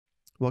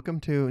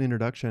Welcome to an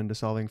introduction to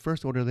solving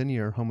first-order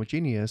linear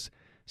homogeneous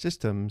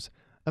systems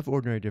of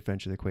ordinary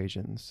differential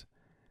equations.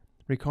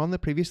 Recall in the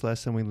previous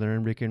lesson we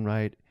learned we can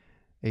write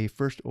a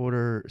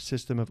first-order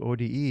system of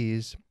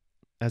ODEs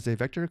as a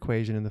vector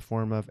equation in the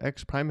form of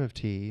x prime of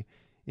t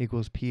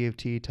equals p of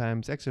t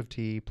times x of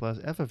t plus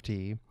f of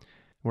t,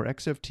 where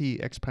x of t,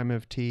 x prime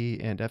of t,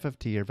 and f of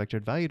t are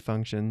vector-valued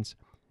functions,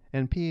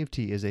 and p of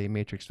t is a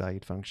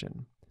matrix-valued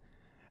function.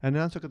 And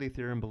now let's look at the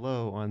theorem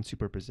below on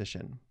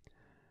superposition.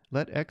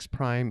 Let x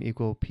prime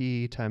equal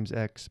p times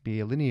x be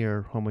a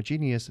linear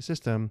homogeneous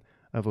system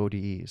of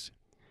ODEs.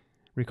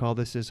 Recall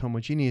this is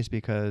homogeneous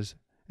because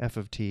f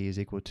of t is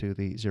equal to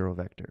the 0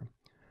 vector.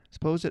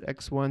 Suppose that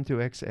x1 through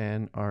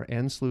xn are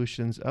n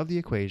solutions of the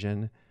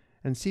equation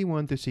and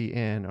c1 through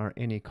cn are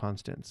any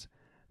constants.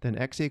 Then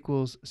x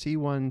equals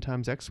c1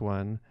 times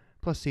x1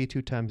 plus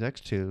c2 times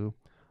x2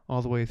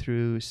 all the way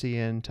through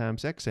cn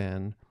times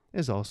xn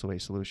is also a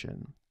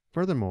solution.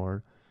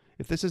 Furthermore,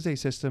 if this is a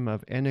system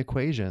of n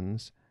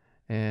equations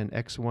and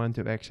x1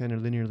 through xn are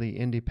linearly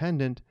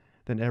independent,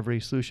 then every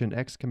solution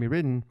x can be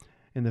written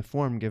in the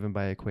form given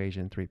by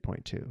equation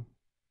 3.2.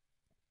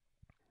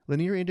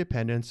 Linear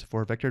independence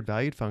for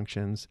vector-valued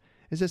functions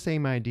is the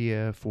same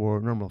idea for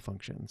normal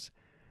functions.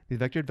 The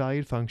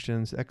vector-valued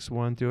functions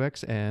x1 through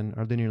xn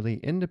are linearly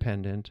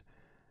independent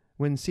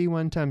when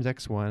c1 times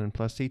x1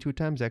 plus c2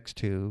 times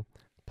x2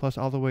 plus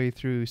all the way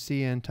through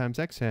cn times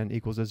xn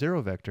equals a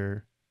 0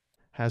 vector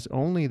has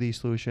only the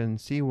solution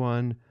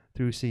c1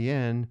 through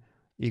cn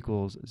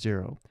equals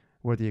 0,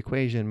 where the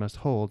equation must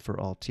hold for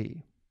all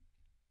t.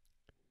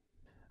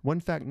 One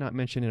fact not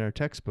mentioned in our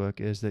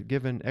textbook is that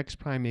given x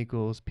prime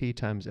equals p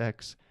times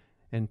x,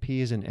 and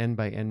p is an n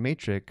by n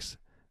matrix,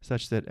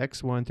 such that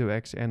x1 through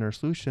xn are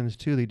solutions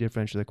to the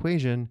differential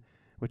equation,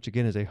 which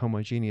again is a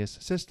homogeneous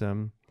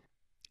system,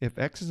 if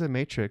x is a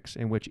matrix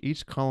in which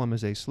each column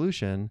is a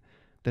solution,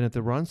 then if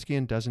the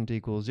Wronskian doesn't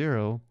equal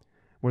 0,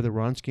 where the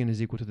Wronskian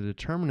is equal to the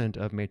determinant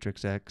of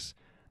matrix x,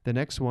 then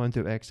x1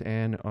 through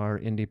xn are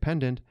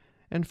independent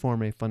and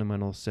form a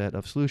fundamental set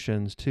of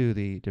solutions to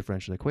the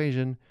differential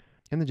equation,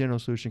 and the general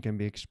solution can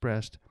be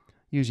expressed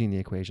using the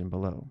equation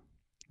below.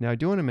 Now I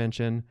do want to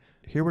mention,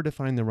 here we're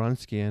defining the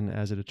Wronskian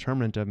as a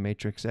determinant of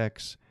matrix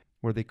x,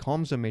 where the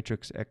columns of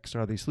matrix x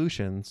are the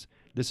solutions.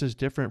 This is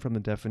different from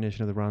the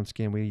definition of the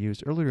Wronskian we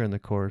used earlier in the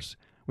course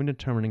when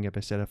determining if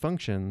a set of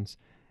functions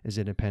is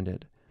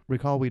independent.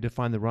 Recall we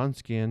defined the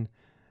Wronskian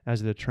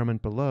as a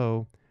determinant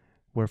below,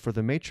 where for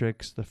the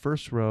matrix, the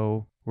first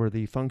row were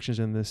the functions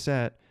in the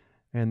set,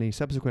 and the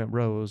subsequent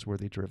rows were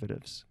the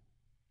derivatives.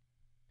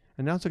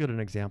 And now let's look at an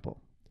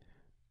example.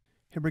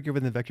 Here we're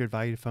given the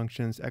vector-valued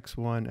functions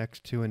x1,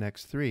 x2, and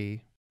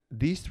x3.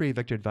 These three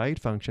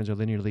vector-valued functions are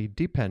linearly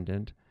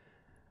dependent.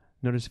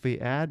 Notice if we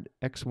add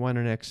x1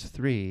 and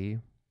x3,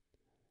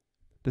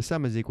 the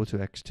sum is equal to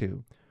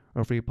x2.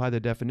 Or if we apply the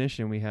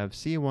definition, we have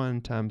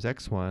c1 times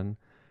x1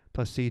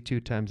 plus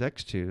c2 times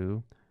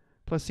x2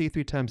 plus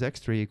c3 times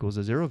x3 equals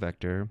a 0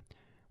 vector,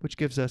 which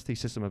gives us the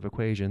system of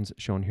equations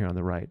shown here on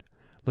the right.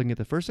 Looking at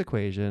the first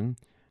equation,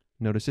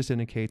 notice this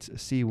indicates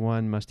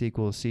c1 must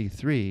equal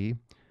c3.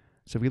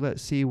 So if we let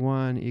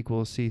c1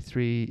 equal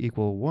c3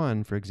 equal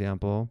 1, for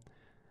example,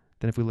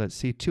 then if we let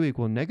c2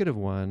 equal negative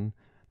 1,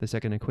 the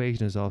second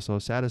equation is also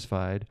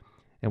satisfied,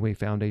 and we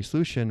found a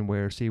solution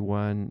where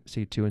c1,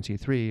 c2, and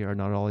c3 are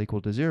not all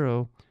equal to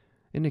 0,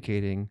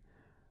 indicating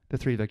the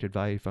three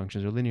vector-valued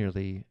functions are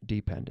linearly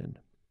dependent.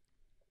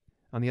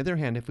 On the other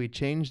hand, if we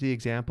change the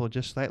example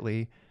just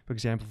slightly, for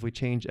example, if we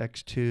change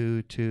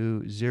x2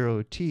 to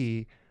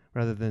 0t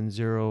rather than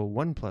 0,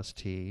 1 plus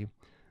t,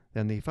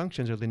 then the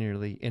functions are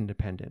linearly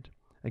independent.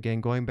 Again,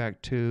 going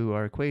back to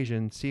our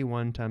equation,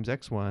 c1 times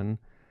x1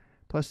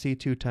 plus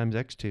c2 times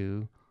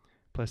x2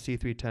 plus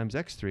c3 times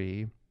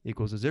x3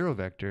 equals a 0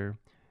 vector,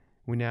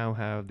 we now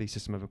have the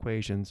system of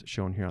equations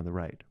shown here on the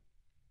right.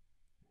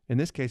 In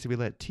this case, if we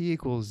let t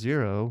equals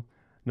 0,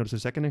 notice the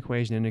second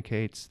equation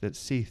indicates that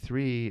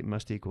c3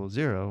 must equal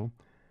 0,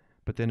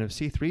 but then if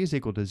c3 is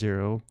equal to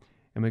 0,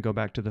 and we go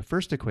back to the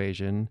first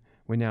equation,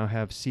 we now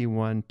have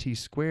c1 t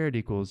squared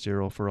equals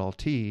 0 for all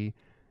t,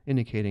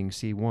 indicating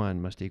c1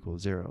 must equal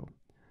 0.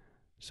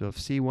 So if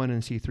c1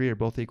 and c3 are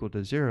both equal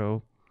to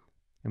 0,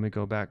 and we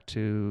go back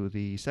to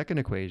the second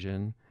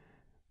equation,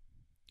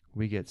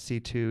 we get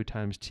c2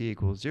 times t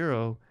equals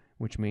 0,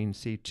 which means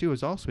c2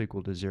 is also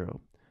equal to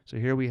 0. So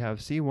here we have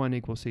c1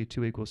 equals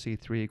c2 equals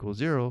c3 equals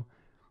 0,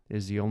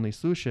 is the only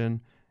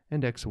solution,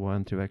 and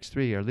x1 through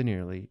x3 are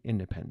linearly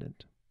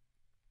independent.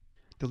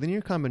 The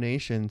linear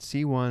combination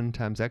c1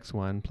 times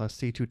x1 plus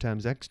c2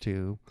 times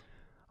x2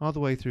 all the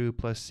way through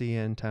plus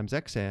cn times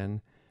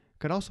xn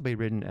could also be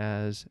written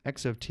as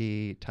x of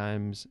t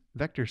times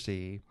vector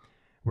c,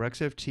 where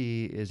x of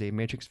t is a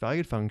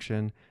matrix-valued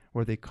function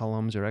where the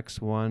columns are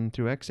x1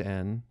 through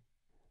xn,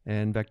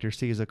 and vector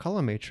c is a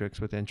column matrix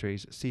with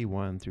entries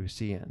c1 through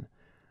cn.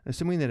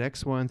 Assuming that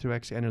x1 through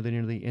xn are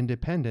linearly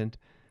independent,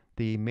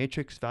 the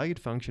matrix-valued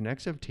function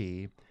x of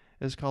t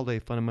is called a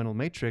fundamental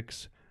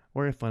matrix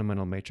or a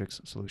fundamental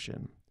matrix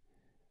solution.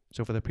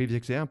 So for the previous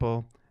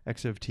example,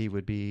 x of t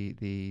would be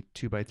the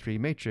 2 by 3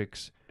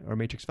 matrix or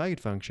matrix valued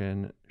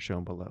function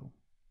shown below.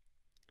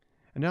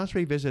 And now let's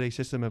revisit a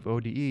system of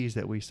ODEs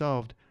that we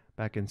solved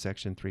back in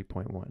section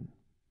 3.1.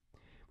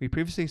 We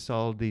previously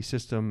solved the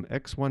system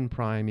x1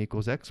 prime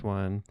equals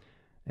x1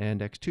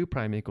 and x2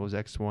 prime equals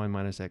x1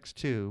 minus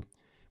x2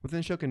 with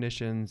initial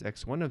conditions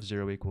x1 of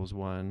 0 equals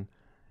 1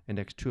 and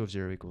x2 of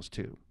 0 equals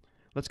 2.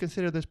 Let's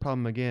consider this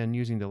problem again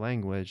using the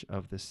language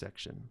of this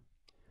section.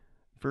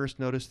 First,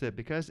 notice that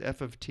because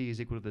f of t is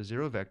equal to the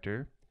 0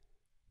 vector,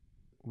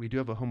 we do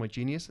have a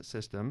homogeneous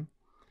system,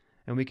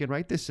 and we can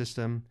write this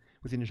system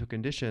with initial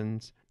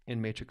conditions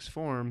in matrix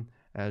form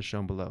as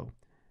shown below.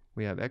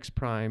 We have x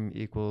prime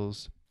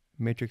equals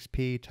matrix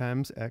P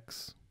times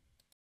x.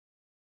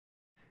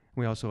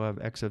 We also have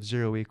x of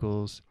 0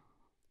 equals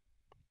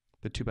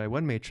the 2 by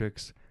 1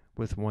 matrix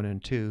with 1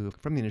 and 2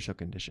 from the initial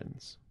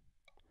conditions.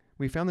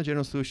 We found the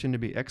general solution to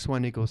be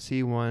x1 equals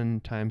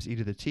c1 times e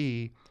to the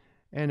t,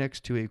 and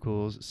x2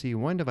 equals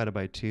c1 divided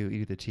by 2 e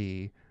to the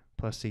t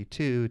plus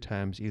c2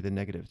 times e to the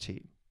negative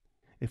t.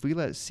 If we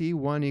let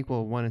c1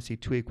 equal 1 and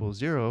c2 equal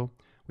 0,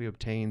 we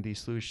obtain the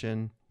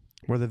solution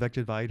where the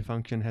vector valued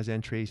function has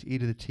entries e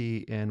to the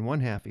t and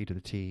 1/2 e to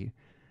the t.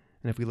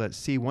 And if we let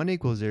c1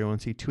 equal 0 and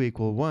c2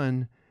 equal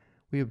 1,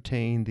 we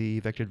obtain the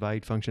vector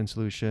valued function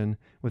solution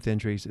with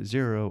entries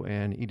 0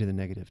 and e to the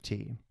negative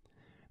t.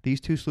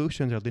 These two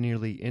solutions are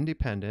linearly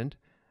independent,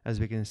 as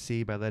we can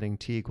see by letting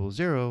t equal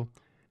 0,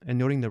 and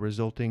noting the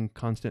resulting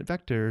constant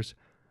vectors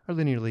are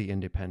linearly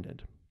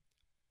independent.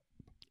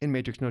 In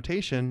matrix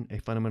notation, a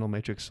fundamental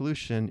matrix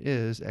solution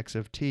is x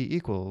of t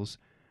equals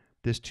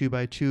this 2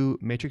 by 2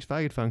 matrix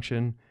valued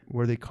function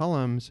where the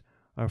columns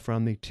are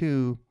from the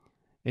two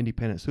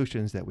independent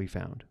solutions that we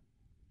found.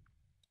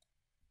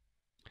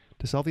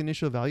 To solve the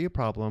initial value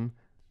problem,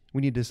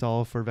 we need to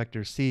solve for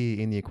vector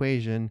c in the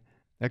equation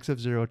x of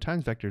 0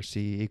 times vector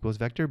c equals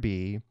vector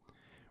b.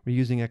 We're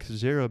using x of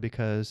 0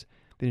 because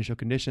the initial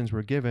conditions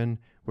were given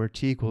where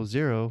t equals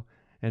 0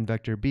 and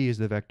vector b is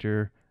the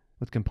vector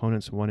with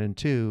components 1 and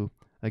 2,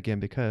 again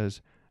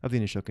because of the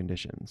initial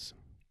conditions.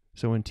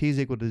 So when t is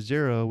equal to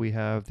 0, we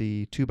have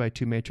the 2 by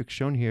 2 matrix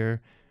shown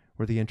here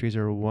where the entries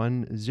are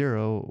 1,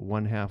 0,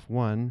 1/2,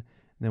 1. And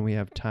then we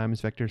have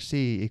times vector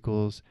c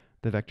equals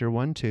the vector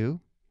 1, 2.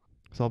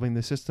 Solving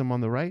the system on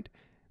the right,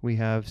 we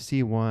have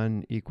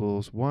c1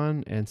 equals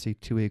 1 and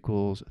c2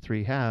 equals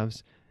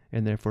 3/2,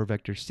 and therefore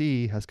vector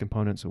c has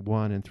components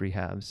 1 and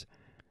 3/2.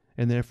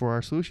 And therefore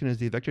our solution is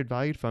the vector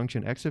valued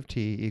function x of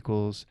t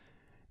equals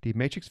the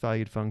matrix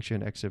valued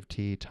function x of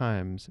t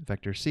times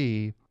vector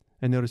c.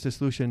 And notice the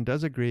solution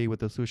does agree with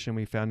the solution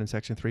we found in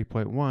section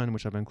 3.1,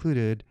 which I've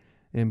included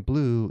in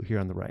blue here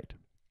on the right.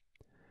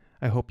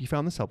 I hope you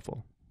found this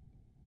helpful.